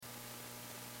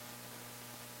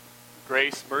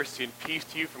Grace, mercy, and peace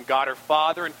to you from God our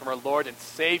Father and from our Lord and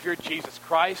Savior, Jesus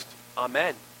Christ.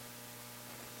 Amen.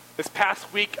 This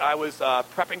past week, I was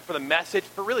prepping for the message,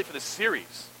 for the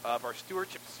series of our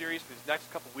stewardship series for these next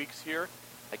couple weeks here.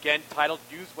 Again, titled,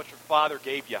 Use What Your Father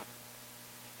Gave You.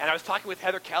 And I was talking with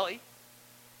Heather Kelly,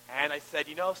 and I said,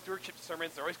 stewardship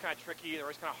sermons, they're always kind of tricky, they're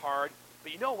always kind of hard.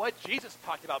 But you know what? Jesus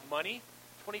talked about money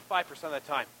 25% of the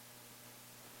time.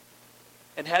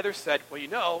 And Heather said, well,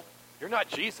 you're not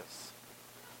Jesus.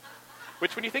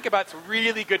 Which, when you think about it, it's a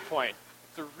really good point.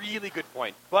 It's a really good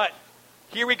point. But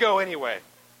here we go anyway.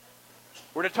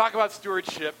 We're going to talk about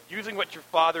stewardship, using what your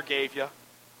father gave you.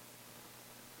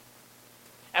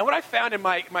 And what I found in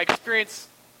my experience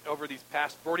over these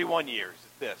past 41 years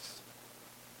is this.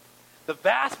 The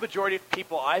vast majority of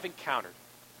people I've encountered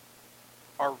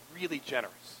are really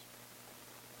generous.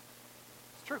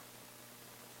 It's true.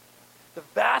 The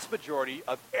vast majority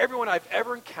of everyone I've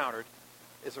ever encountered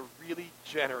is a really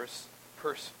generous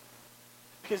person.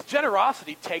 Because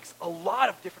generosity takes a lot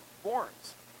of different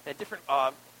forms and different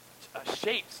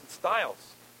shapes and styles.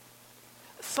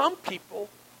 Some people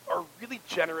are really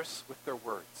generous with their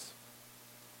words.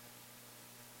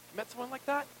 You met someone like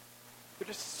that? They're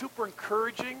just super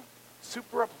encouraging,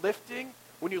 super uplifting.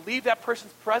 When you leave that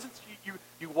person's presence,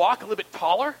 you walk a little bit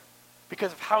taller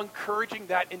because of how encouraging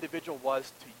that individual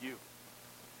was to you.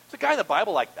 There's a guy in the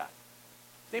Bible like that.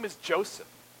 His name is Joseph.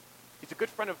 He's a good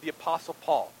friend of the Apostle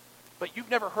Paul. But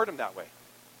you've never heard him that way.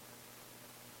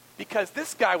 Because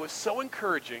this guy was so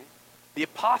encouraging, the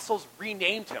apostles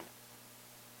renamed him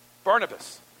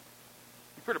Barnabas.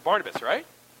 You've heard of Barnabas, right?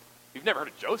 You've never heard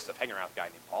of Joseph hanging around with a guy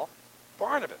named Paul.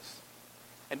 Barnabas.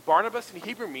 And Barnabas in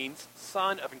Hebrew means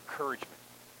son of encouragement.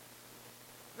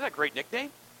 Isn't that a great nickname?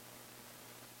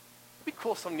 It'd be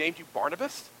cool if someone named you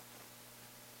Barnabas.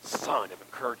 Son of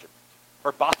encouragement.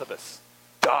 Or Bathabas,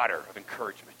 daughter of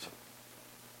encouragement.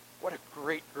 What a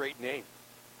great, great name.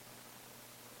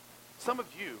 Some of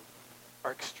you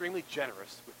are extremely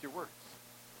generous with your words.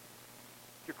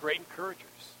 You're great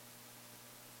encouragers.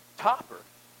 Topper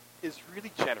is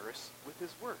really generous with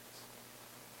his words.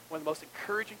 One of the most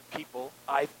encouraging people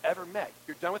I've ever met.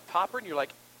 You're done with Topper and you're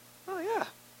like, oh yeah,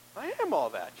 I am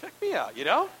all that. Check me out,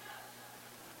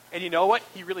 And you know what?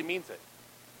 He really means it.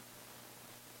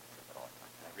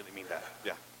 I really mean that,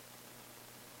 yeah.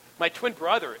 My twin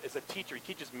brother is a teacher. He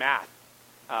teaches math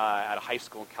at a high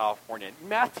school in California. And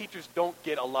math teachers don't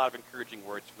get a lot of encouraging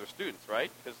words from their students,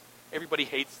 right? Because everybody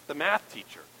hates the math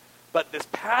teacher. But this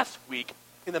past week,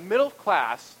 in the middle of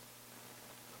class,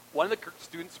 one of the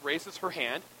students raises her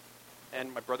hand,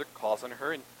 and my brother calls on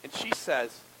her, and she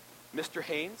says, Mr.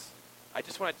 Haynes, I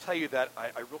just want to tell you that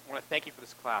I want to thank you for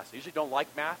this class. I usually don't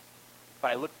like math, but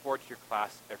I look forward to your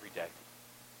class every day.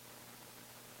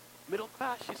 Middle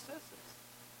class, she says this.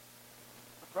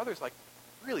 Brother's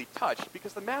really touched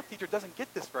because the math teacher doesn't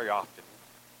get this very often.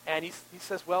 And he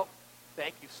says, well,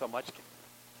 thank you so much.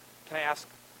 Can I ask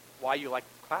why you like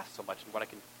this class so much and what I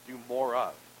can do more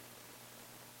of?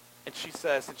 And she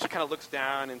says, and she kind of looks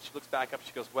down and she looks back up.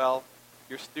 She goes, well,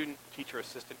 your student teacher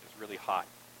assistant is really hot.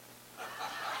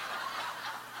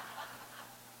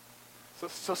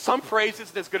 So some praise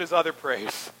isn't as good as other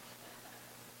praise.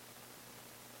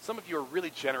 Some of you are really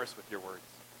generous with your words.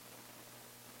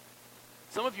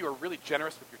 Some of you are really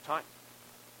generous with your time.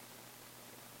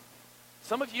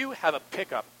 Some of you have a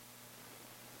pickup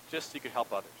just so you could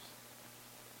help others.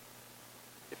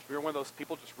 If you're one of those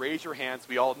people, just raise your hands.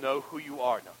 We all know who you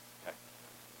are. No, okay.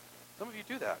 Some of you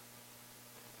do that.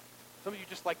 Some of you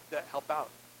just like to help out.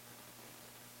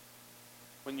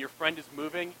 When your friend is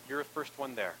moving, you're the first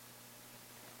one there.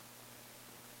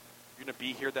 You're going to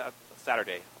be here that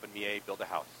Saturday, helping Mie build a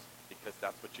house, because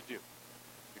that's what you do.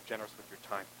 You're generous with your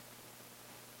time.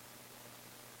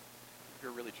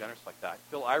 You're really generous like that.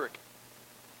 Phil Eyrich,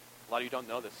 a lot of you don't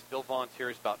know this. Phil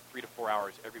volunteers about 3 to 4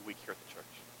 hours every week here at the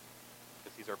church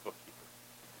because he's our bookkeeper.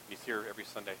 And he's here every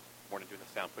Sunday morning doing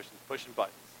the sound, pushing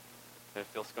buttons. And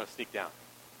Phil's going to sneak down.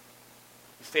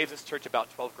 He saves this church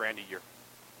about $12,000 a year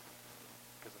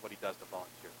because of what he does to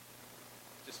volunteer.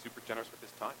 He's just super generous with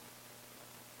his time.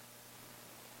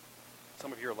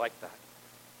 Some of you are like that.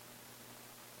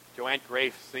 Joanne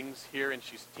Grafe sings here and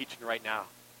she's teaching right now.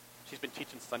 She's been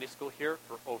teaching Sunday school here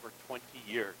for over 20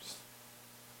 years.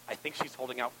 I think she's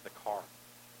holding out for the car.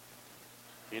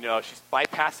 She's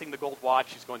bypassing the gold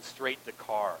watch. She's going straight to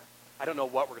car. I don't know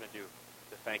what we're going to do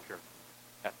to thank her.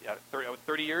 At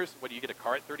 30 years? What, do you get a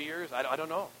car at 30 years? I don't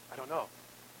know. I don't know.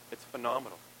 It's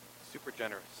phenomenal. Super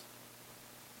generous.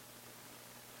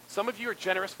 Some of you are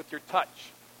generous with your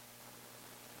touch.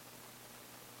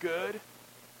 Good,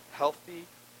 healthy,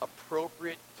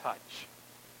 appropriate touch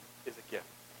is a gift.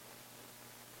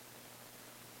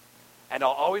 And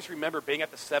I'll always remember being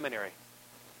at the seminary.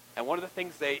 And one of the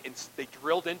things they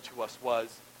drilled into us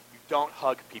was, you don't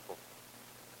hug people.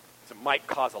 It might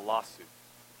cause a lawsuit.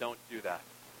 Don't do that.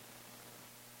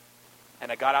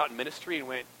 And I got out in ministry and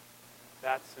went,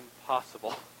 that's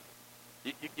impossible.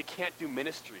 You can't do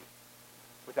ministry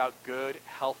without good,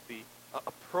 healthy,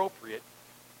 appropriate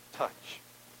touch.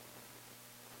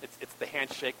 It's the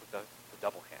handshake with the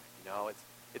double hand.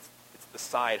 It's the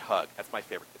side hug. That's my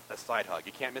favorite. It's the side hug.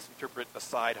 You can't misinterpret a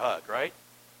side hug, right?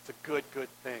 It's a good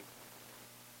thing.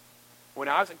 When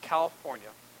I was in California,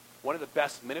 one of the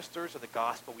best ministers of the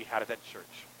gospel we had at that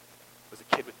church was a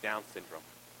kid with Down syndrome.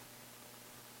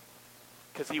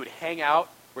 Because he would hang out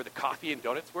where the coffee and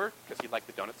donuts were, because he liked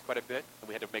the donuts quite a bit, and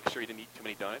we had to make sure he didn't eat too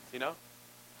many donuts,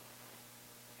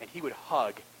 And he would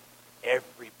hug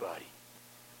everybody.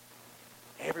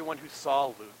 Everyone who saw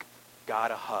Luke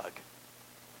got a hug.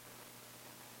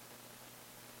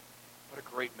 What a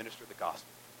great minister of the gospel.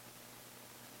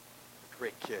 A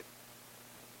great kid.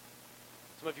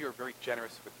 Some of you are very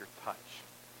generous with your touch.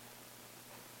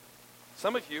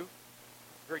 Some of you are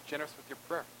very generous with your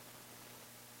prayer.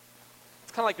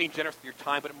 It's kind of like being generous with your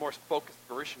time, but a more focused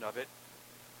version of it.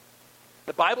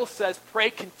 The Bible says pray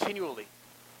continually,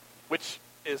 which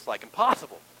is like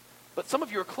impossible. But some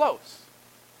of you are close.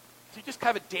 So you just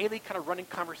have a daily kind of running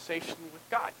conversation with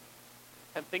God.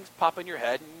 And things pop in your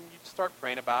head, and you start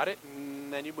praying about it,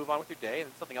 and then you move on with your day, and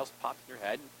then something else pops in your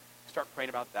head, and you start praying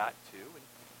about that too. And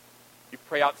you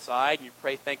pray outside, and you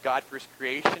pray, thank God for his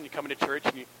creation. You come into church,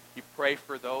 and you pray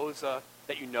for those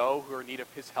that you know who are in need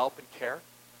of his help and care.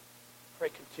 Pray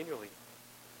continually.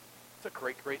 It's a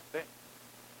great thing.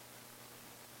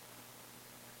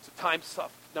 It's a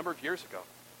number of years ago.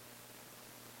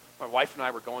 My wife and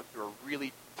I were going through a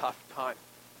really tough time.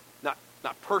 Not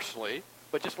personally,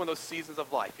 but just one of those seasons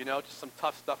of life, just some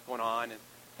tough stuff going on and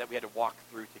that we had to walk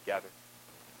through together.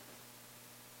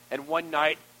 And one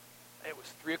night, it was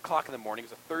 3 o'clock in the morning. It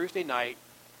was a Thursday night,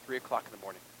 3 o'clock in the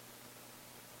morning.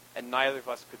 And neither of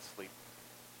us could sleep.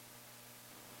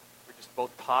 We were just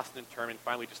both tossing and turning, and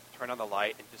finally just turned on the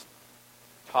light and just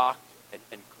talked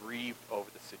and grieved over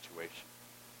the situation.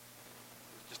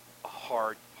 It was just a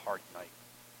hard night.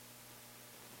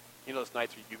 Those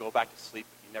nights where you go back to sleep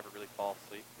but you never really fall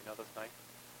asleep? Those nights?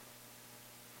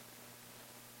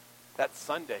 That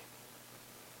Sunday,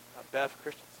 Bev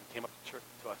Christensen came up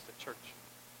to us at church.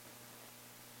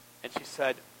 And she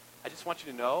said, I just want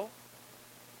you to know,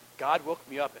 God woke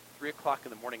me up at 3 o'clock in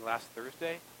the morning last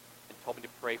Thursday and told me to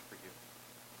pray for you.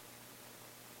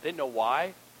 I didn't know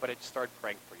why, but I just started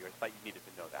praying for you. I thought you needed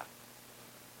to know that.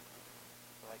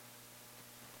 Like,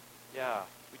 yeah,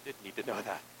 we did need to know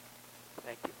that.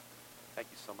 Thank you. Thank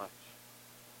you so much.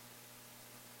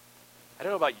 I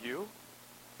don't know about you,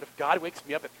 but if God wakes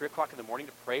me up at 3 o'clock in the morning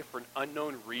to pray for an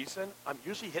unknown reason, I'm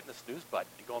usually hitting the snooze button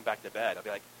and going back to bed. I'll be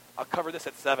like, I'll cover this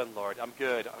at 7, Lord. I'm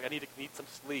good. I need some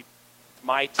sleep. It's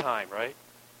my time, right?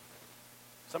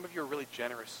 Some of you are really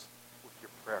generous with your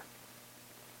prayer.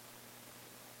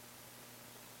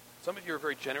 Some of you are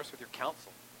very generous with your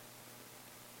counsel,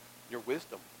 your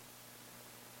wisdom.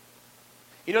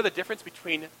 You know the difference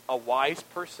between a wise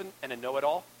person and a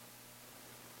know-it-all?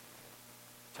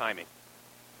 Timing.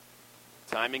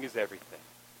 Timing is everything.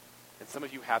 And some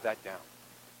of you have that down.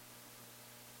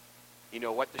 You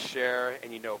know what to share,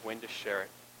 and you know when to share it.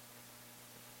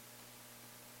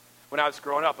 When I was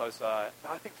growing up, I was, I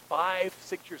think, 5,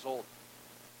 6 years old.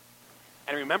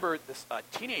 And I remember this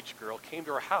teenage girl came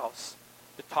to our house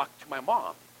to talk to my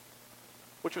mom,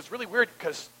 which was really weird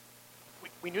because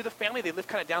we knew the family. They lived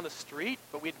kind of down the street,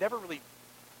 but they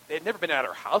had never been at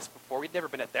our house before. We'd never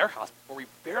been at their house before. We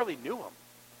barely knew them.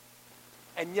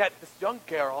 And yet this young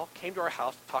girl came to our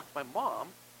house to talk to my mom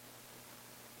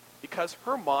because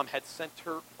her mom had sent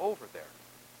her over there.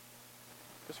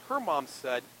 Because her mom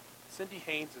said, Cindy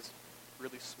Haynes is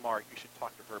really smart. You should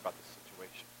talk to her about this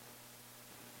situation.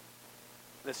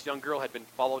 And this young girl had been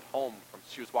followed home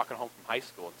she was walking home from high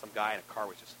school, and some guy in a car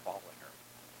was just following her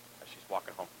as she's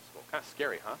walking home from school. Kind of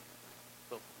scary, huh?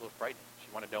 A little frightening.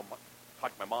 She wanted to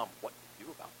talk to my mom what to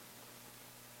do about it.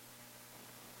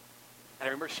 And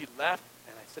I remember she left,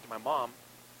 and I said to my mom,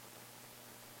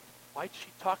 why'd she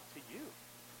talk to you?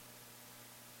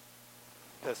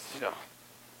 Because,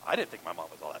 I didn't think my mom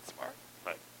was all that smart.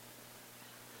 Right?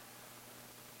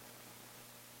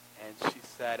 And she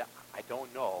said, I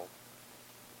don't know,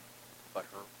 but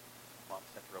her mom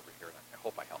sent her over here, and I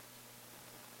hope I helped.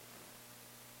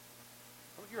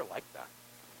 Some of you are like that.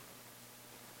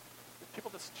 There's people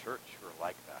in this church who are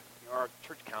like that. Our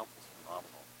church council is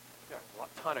phenomenal. There are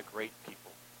a ton of great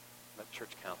people in that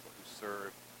church council who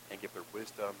serve and give their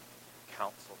wisdom,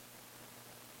 counsel.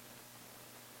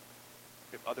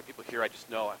 If other people here, I just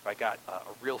know if I got a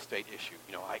real estate issue,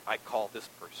 I call this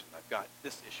person. I've got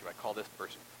this issue, I call this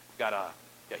person. I've got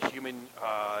a human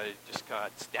just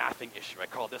got staffing issue, I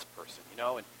call this person,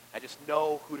 and I just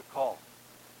know who to call.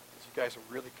 So you guys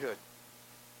are really good.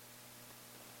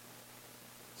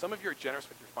 Some of you are generous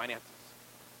with your finances.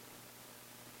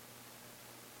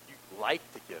 You like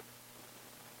to give.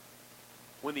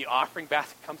 When the offering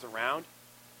basket comes around,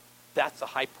 that's a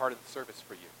high part of the service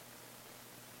for you.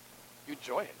 You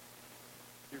enjoy it.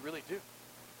 You really do.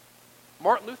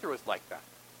 Martin Luther was like that.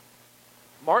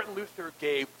 Martin Luther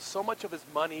gave so much of his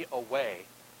money away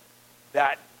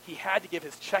that he had to give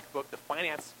his checkbook, the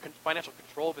financial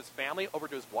control of his family, over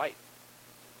to his wife,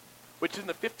 which in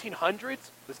the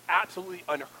 1500s was absolutely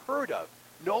unheard of.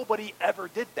 Nobody ever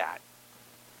did that.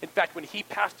 In fact, when he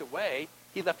passed away,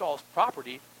 he left all his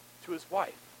property to his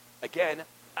wife. Again,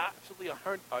 absolutely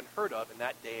unheard of in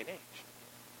that day and age.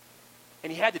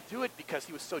 And he had to do it because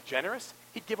he was so generous,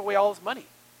 he'd give away all his money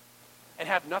and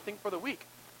have nothing for the week.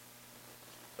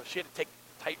 So she had to take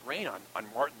tight rein on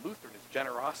Martin Luther and his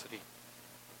generosity.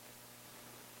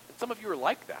 And some of you are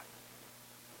like that.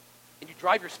 And you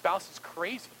drive your spouses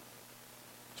crazy.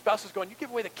 Your spouse is going, you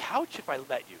give away the couch if I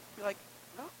let you. You're like,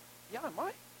 no, yeah, I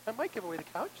might. I might give away the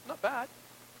couch. It's not bad.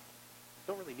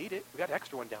 Don't really need it. We got an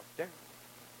extra one downstairs.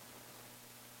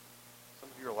 Some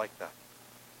of you are like that.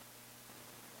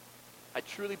 I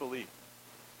truly believe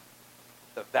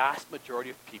the vast majority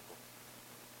of people,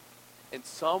 in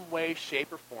some way,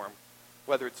 shape, or form,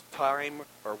 whether it's time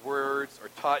or words or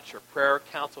touch or prayer,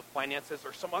 counsel, finances,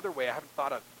 or some other way I haven't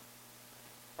thought of,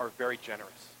 are very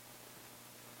generous.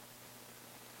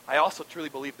 I also truly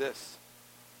believe this.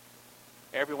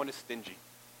 Everyone is stingy.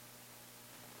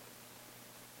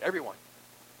 Everyone.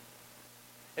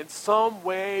 In some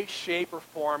way, shape, or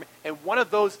form, in one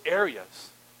of those areas,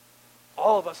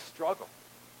 all of us struggle.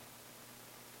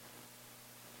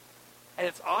 And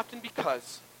it's often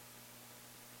because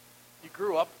you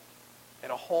grew up in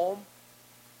a home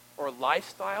or a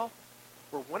lifestyle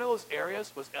where one of those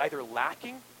areas was either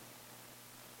lacking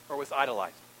or was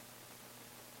idolized.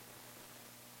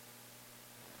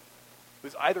 It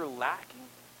was either lacking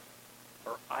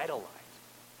or idolized.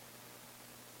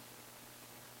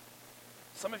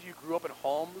 Some of you grew up in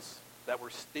homes that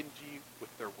were stingy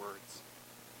with their words.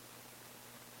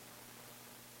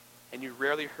 And you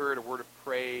rarely heard a word of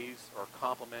praise or a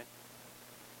compliment,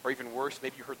 or even worse,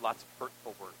 maybe you heard lots of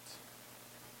hurtful words.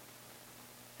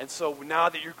 And so now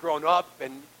that you're grown up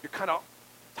and you're kind of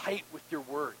tight with your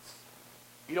words,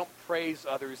 you don't praise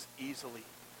others easily.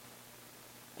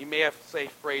 You may have to say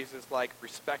phrases like,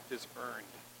 respect is earned.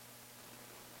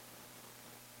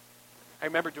 I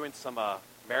remember doing some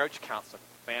marriage counseling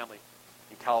with a family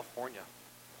in California.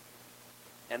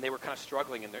 And they were kind of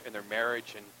struggling in their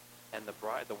marriage, and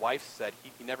the wife said,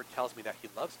 he never tells me that he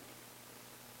loves me.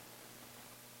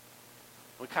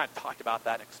 We kind of talked about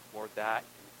that and explored that.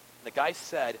 And the guy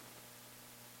said,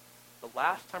 the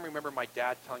last time I remember my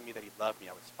dad telling me that he loved me,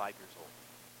 I was 5 years old.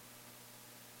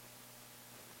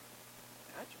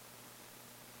 Imagine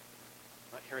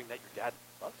not hearing that your dad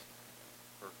loves you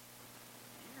for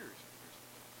years and years and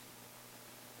years.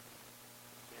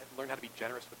 He had to learn how to be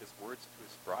generous with his words to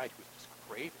his bride, who was just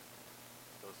craving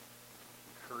those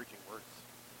encouraging words.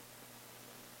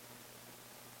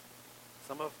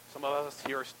 Some of us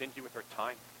here are stingy with our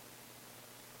time.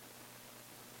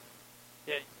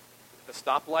 Yeah, the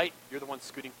stoplight, you're the one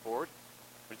scooting forward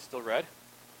when it's still red,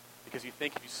 because you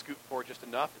think if you scoot forward just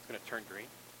enough, it's going to turn green.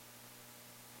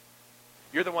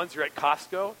 You're the ones who are at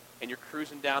Costco and you're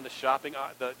cruising down the shopping,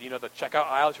 the checkout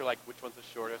aisles. You're like, which one's the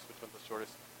shortest? Which one's the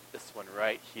shortest? This one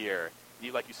right here.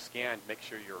 And you scan, make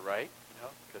sure you're right,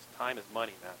 because time is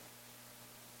money, man.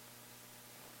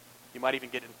 You might even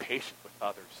get impatient with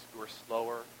others who are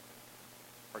slower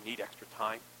or need extra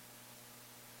time.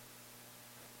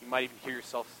 You might even hear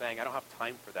yourself saying, I don't have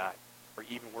time for that. Or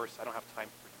even worse, I don't have time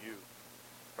for you.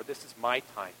 Or this is my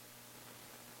time.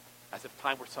 As if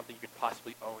time were something you could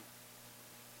possibly own.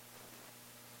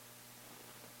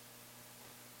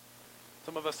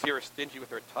 Some of us here are stingy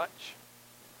with our touch.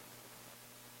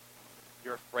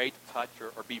 You're afraid to touch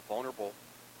or be vulnerable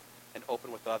and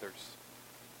open with others.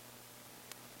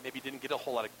 Maybe you didn't get a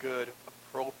whole lot of good,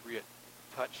 appropriate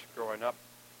touch growing up.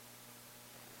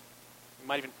 You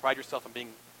might even pride yourself on being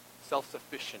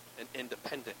self-sufficient and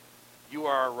independent. You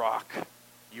are a rock.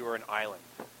 You are an island.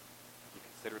 You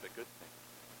consider it a good thing.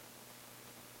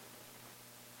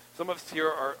 Some of us here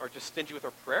are just stingy with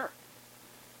our prayer.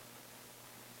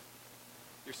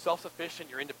 You're self-sufficient.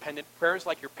 You're independent. Prayer is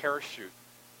like your parachute.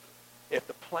 If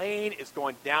the plane is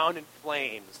going down in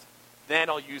flames, then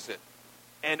I'll use it.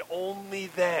 And only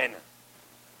then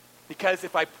Because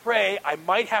if I pray, I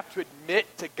might have to admit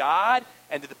to God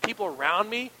and to the people around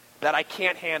me that I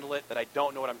can't handle it, that I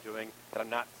don't know what I'm doing, that I'm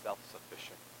not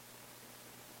self-sufficient.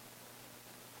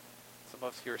 Some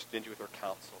of us here are stingy with our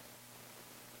counsel.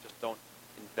 Just don't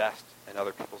invest in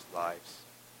other people's lives.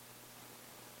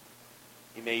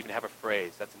 You may even have a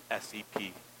phrase, that's an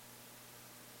SEP.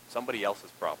 Somebody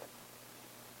else's problem.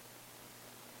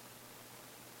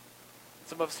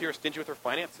 Some of us here are stingy with our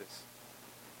finances.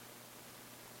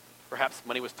 Perhaps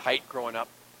money was tight growing up,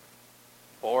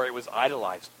 or it was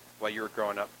idolized while you were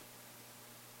growing up.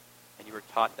 And you were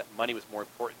taught that money was more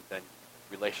important than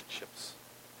relationships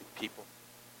and people.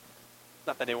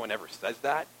 Not that anyone ever says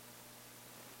that,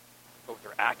 but with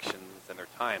their actions and their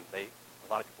time, a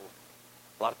lot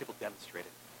of people demonstrate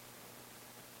it.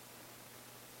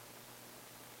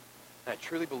 And I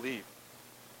truly believe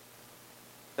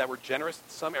that we're generous in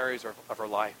some areas of our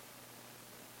life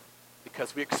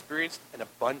because we experienced an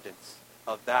abundance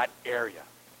of that area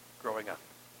growing up.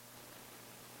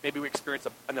 Maybe we experienced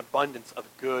an abundance of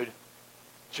good,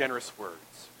 generous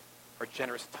words, or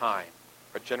generous time,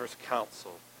 or generous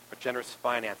counsel, or generous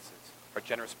finances, or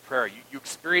generous prayer. You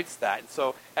experience that. And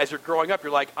so as you're growing up,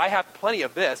 you're like, I have plenty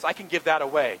of this. I can give that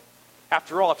away.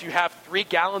 After all, if you have 3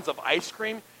 gallons of ice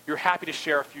cream, you're happy to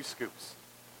share a few scoops.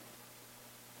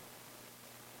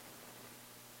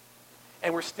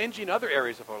 And we're stingy in other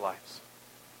areas of our lives.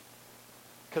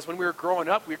 Because when we were growing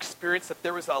up, we experienced that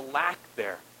there was a lack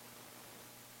there.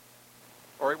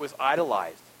 Or it was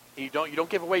idolized. And you don't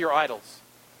give away your idols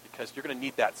because you're going to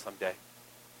need that someday.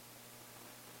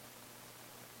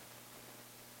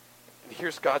 And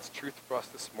here's God's truth for us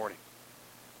this morning.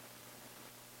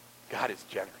 God is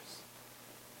generous.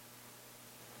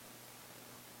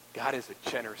 God is a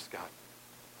generous God.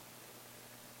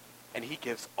 And he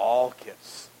gives all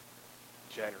gifts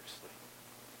generously.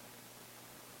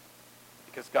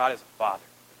 Because God is a father.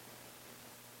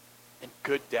 And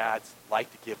good dads like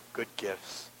to give good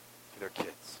gifts to their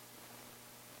kids.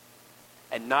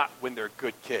 And not when they're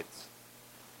good kids.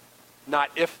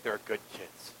 Not if they're good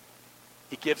kids.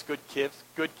 He gives good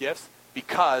gifts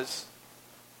because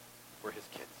we're his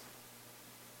kids.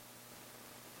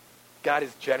 God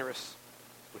is generous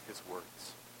with his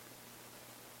words.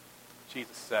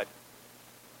 Jesus said,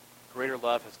 greater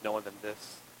love has no one than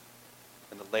this,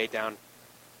 than to lay down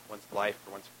one's life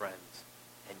for one's friends.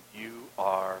 And you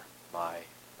are my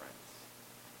friends.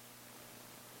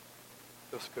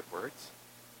 Those are good words.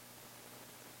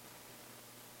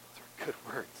 Those are good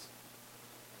words.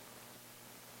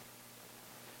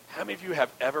 How many of you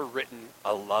have ever written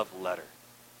a love letter?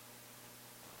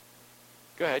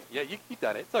 Go ahead. Yeah, you've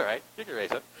done it. It's all right. You can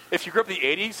raise it. If you grew up in the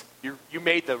 80s, you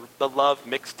made the love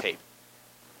mixtape,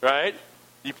 right?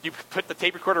 You put the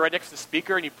tape recorder right next to the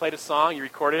speaker and you played a song, you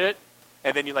recorded it,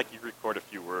 and then you record a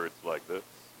few words like this.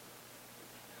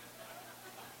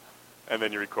 And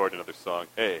then you record another song.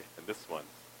 Hey, and this one's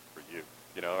for you.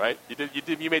 You know, right?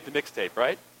 You made the mixtape,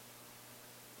 right?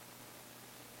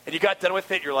 And you got done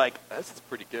with it, you're like, this is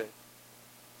pretty good.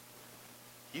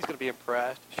 He's going to be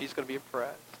impressed. She's going to be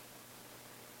impressed.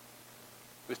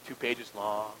 It was 2 pages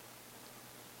long.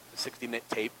 It's a 60-minute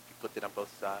tape. You flipped it on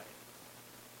both sides.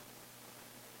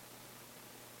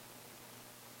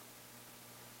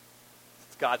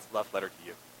 It's God's love letter to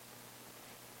you.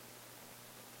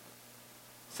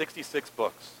 66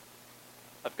 books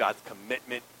of God's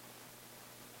commitment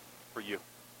for you.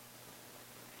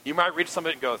 You might read some of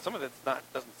it and go, some of it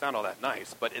doesn't sound all that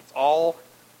nice, but it's all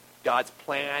God's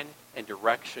plan and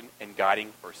direction and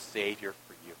guiding for Savior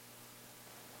for you.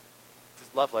 It's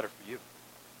his love letter for you.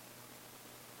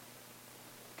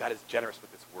 God is generous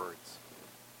with his words.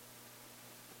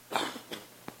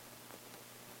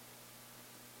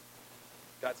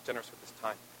 God's generous with his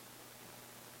time.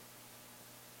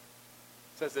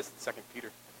 It says this in 2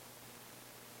 Peter.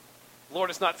 The Lord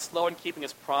is not slow in keeping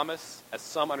his promise, as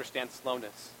some understand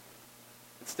slowness.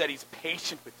 Instead, he's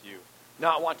patient with you,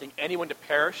 not wanting anyone to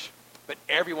perish, but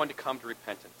everyone to come to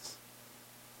repentance.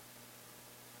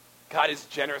 God is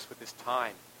generous with his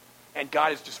time. And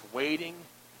God is just waiting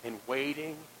and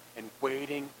waiting and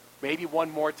waiting. Maybe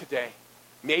one more today.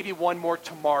 Maybe one more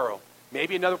tomorrow.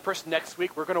 Maybe another person next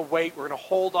week. We're going to wait. We're going to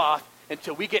hold off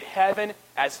until we get heaven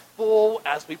as full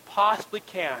as we possibly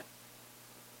can.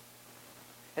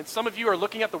 And some of you are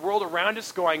looking at the world around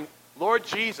us going, Lord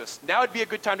Jesus, now would be a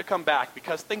good time to come back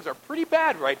because things are pretty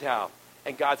bad right now.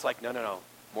 And God's like, no,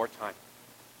 more time.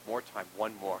 More time,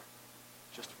 one more.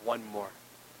 Just one more.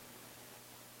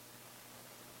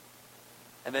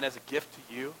 And then as a gift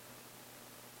to you,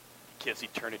 he gives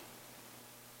eternity.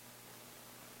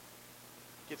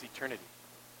 He gives eternity.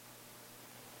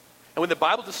 And when the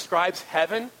Bible describes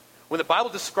heaven, When the Bible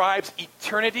describes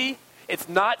eternity, it's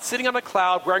not sitting on a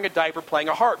cloud wearing a diaper playing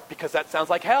a harp, because that sounds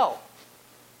like hell.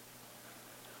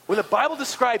 When the Bible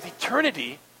describes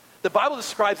eternity, the Bible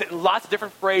describes it in lots of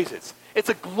different phrases. It's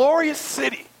a glorious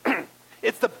city.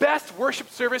 It's the best worship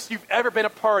service you've ever been a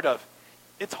part of.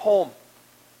 It's home.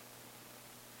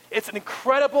 It's an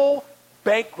incredible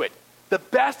banquet. The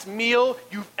best meal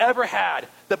you've ever had.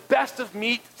 The best of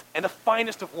meats and the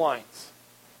finest of wines.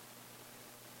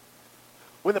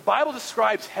 When the Bible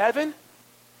describes heaven,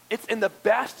 it's in the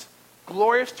best,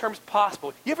 glorious terms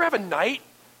possible. You ever have a night?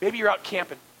 Maybe you're out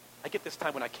camping. I get this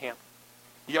time when I camp.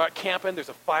 You're out camping, there's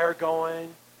a fire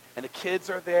going, and the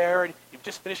kids are there, and you've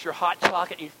just finished your hot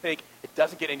chocolate, and you think, it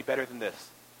doesn't get any better than this.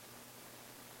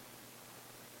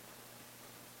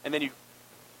 And then you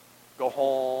go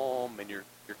home, and you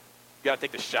got to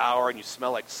take the shower, and you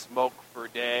smell like smoke for a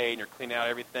day, and you're cleaning out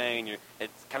everything, and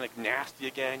it's kind of like nasty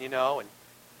again, and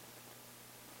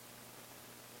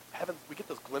heaven, we get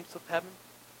those glimpses of heaven.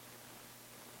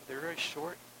 They're very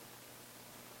short.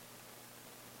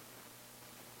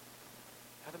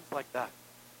 Heaven's like that.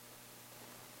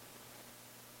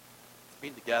 It's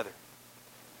being together.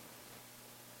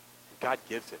 And God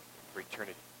gives it for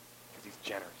eternity because he's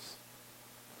generous.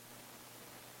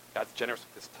 God's generous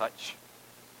with his touch.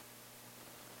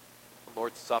 The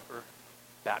Lord's Supper,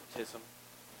 baptism.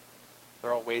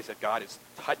 They're all ways that God is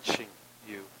touching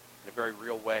you in a very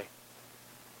real way.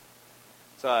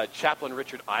 Chaplain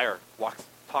Richard Eyre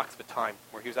talks of a time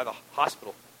where he was at a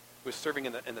hospital. He was serving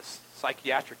in the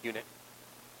psychiatric unit.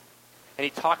 And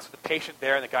he talks with the patient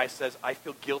there, and the guy says, I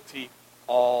feel guilty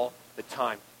all the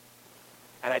time.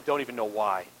 And I don't even know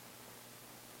why.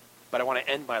 But I want to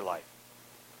end my life.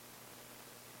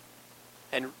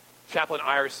 And Chaplain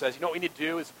Eyre says, you know what we need to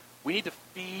do is we need to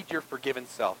feed your forgiven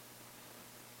self.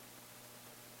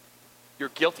 Your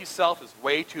guilty self is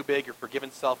way too big. Your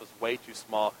forgiven self is way too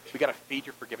small. We got to feed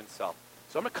your forgiven self.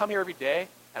 So I'm going to come here every day,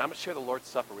 and I'm going to share the Lord's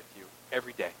Supper with you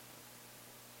every day.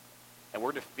 And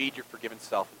we're going to feed your forgiven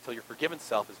self until your forgiven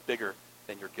self is bigger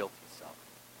than your guilty self.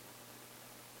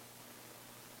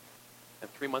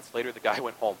 And 3 months later, the guy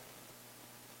went home.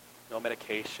 No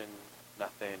medication,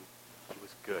 nothing. He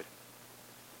was good.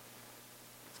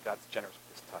 Because God's generous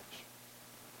with his touch.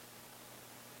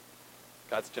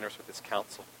 God's generous with his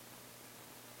counsel.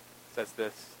 It says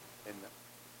this in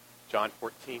John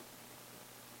 14.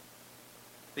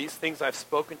 These things I've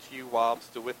spoken to you while I'm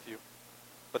still with you.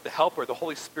 But the Helper, the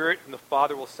Holy Spirit, whom the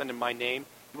Father will send in my name,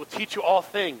 he will teach you all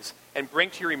things and bring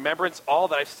to your remembrance all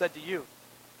that I've said to you.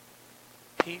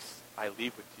 Peace I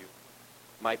leave with you.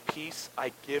 My peace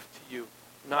I give to you.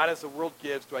 Not as the world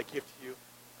gives do I give to you.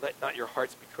 Let not your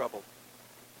hearts be troubled.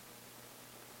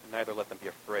 And neither let them be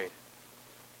afraid.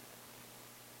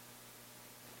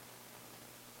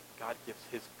 God gives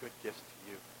his good gifts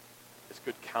to you. His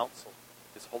good counsel.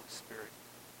 His Holy Spirit.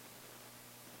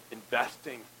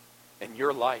 Investing in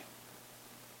your life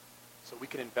so we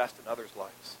can invest in others'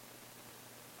 lives.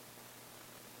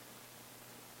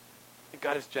 And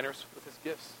God is generous with his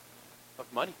gifts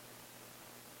of money.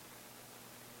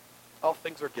 All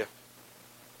things are gift.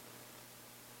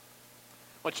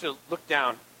 I want you to look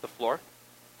down the floor.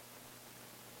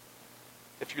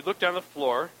 If you look down the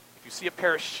floor, if you see a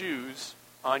pair of shoes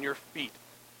on your feet,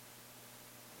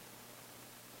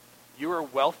 you are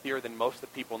wealthier than most of the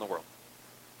people in the world.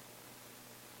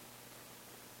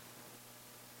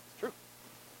 It's true.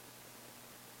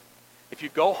 If you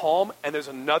go home and there's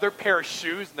another pair of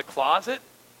shoes in the closet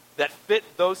that fit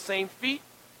those same feet,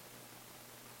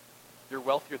 you're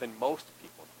wealthier than most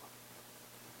people in the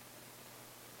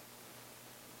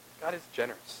world. God is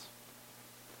generous.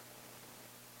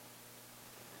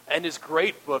 In his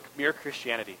great book, Mere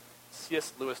Christianity,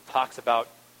 C.S. Lewis talks about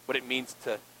what it means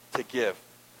to give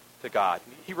to God.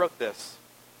 He wrote this.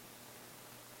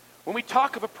 When we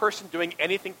talk of a person doing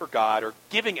anything for God or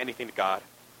giving anything to God,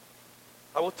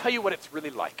 I will tell you what it's really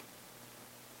like.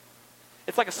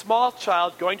 It's like a small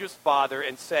child going to his father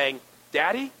and saying,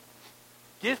 Daddy,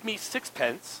 give me 6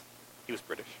 pence, he was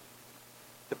British,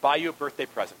 to buy you a birthday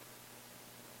present.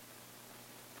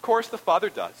 Of course, the father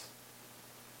does.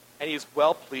 And he is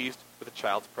well pleased with the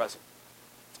child's present.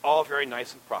 It's all very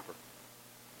nice and proper.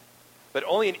 But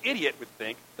only an idiot would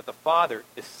think that the father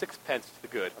is 6 pence to the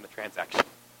good on the transaction.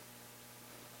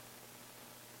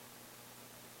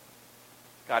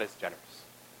 God is generous.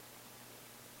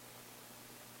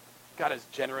 God is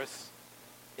generous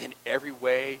in every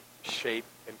way, shape,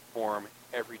 and form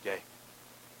every day.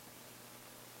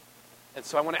 And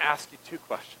so I want to ask you 2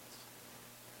 questions.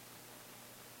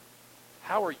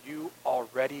 How are you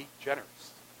already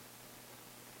generous?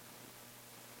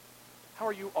 How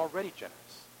are you already generous?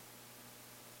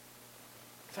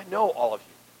 Because I know all of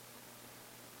you.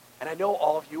 And I know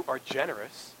all of you are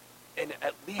generous in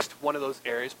at least one of those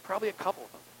areas, probably a couple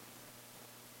of them.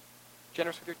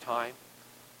 Generous with your time,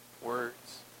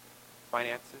 words,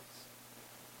 finances,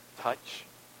 touch,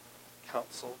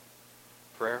 counsel,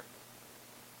 prayer.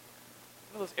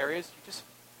 One of those areas you just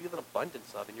feel an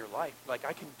abundance of in your life. Like,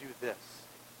 I can do this.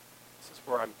 This is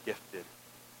where I'm gifted,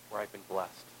 where I've been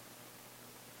blessed.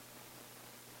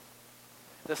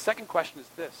 The second question is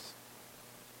this.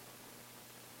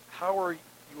 How are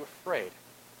you afraid?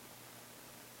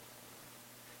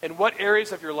 In what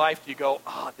areas of your life do you go,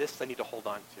 this I need to hold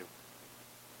on to.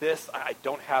 This I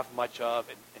don't have much of,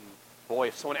 and boy,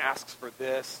 if someone asks for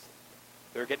this,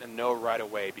 they're getting a no right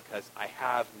away because I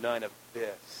have none of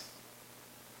this.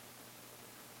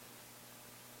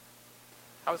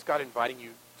 How is God inviting you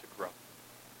to grow?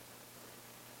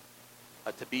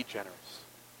 To be generous?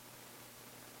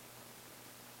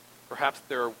 Perhaps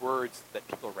there are words that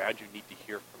people around you need to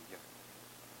hear from you.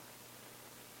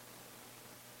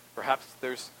 Perhaps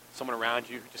there's someone around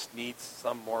you who just needs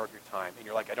some more of your time. And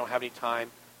you're like, I don't have any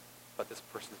time, but this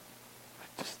person's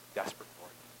just desperate for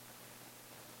it.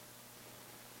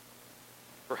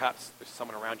 Perhaps there's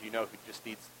someone around you know who just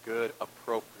needs good,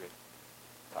 appropriate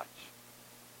touch.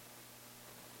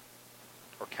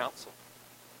 Or counsel.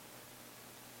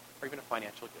 Or even a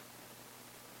financial gift.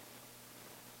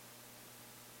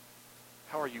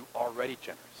 How are you already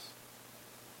generous?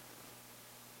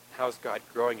 How is God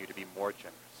growing you to be more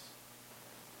generous?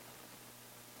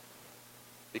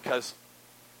 Because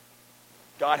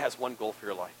God has one goal for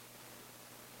your life.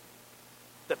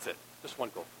 That's it. Just one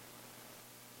goal.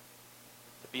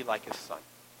 To be like his son.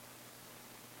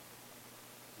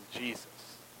 And Jesus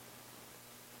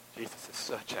is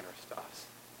so generous to us.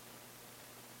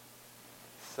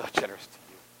 So generous to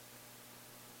you.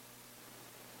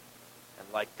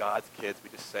 And like God's kids, we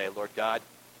just say, Lord God,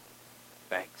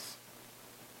 thanks.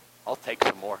 I'll take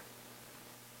some more.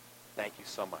 Thank you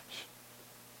so much.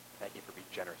 Thank you for being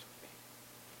generous with me.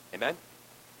 Amen?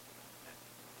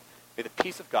 May the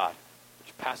peace of God,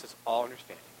 which passes all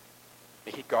understanding,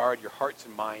 may he guard your hearts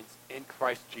and minds in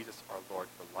Christ Jesus our Lord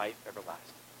for life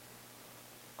everlasting.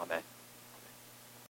 Amen.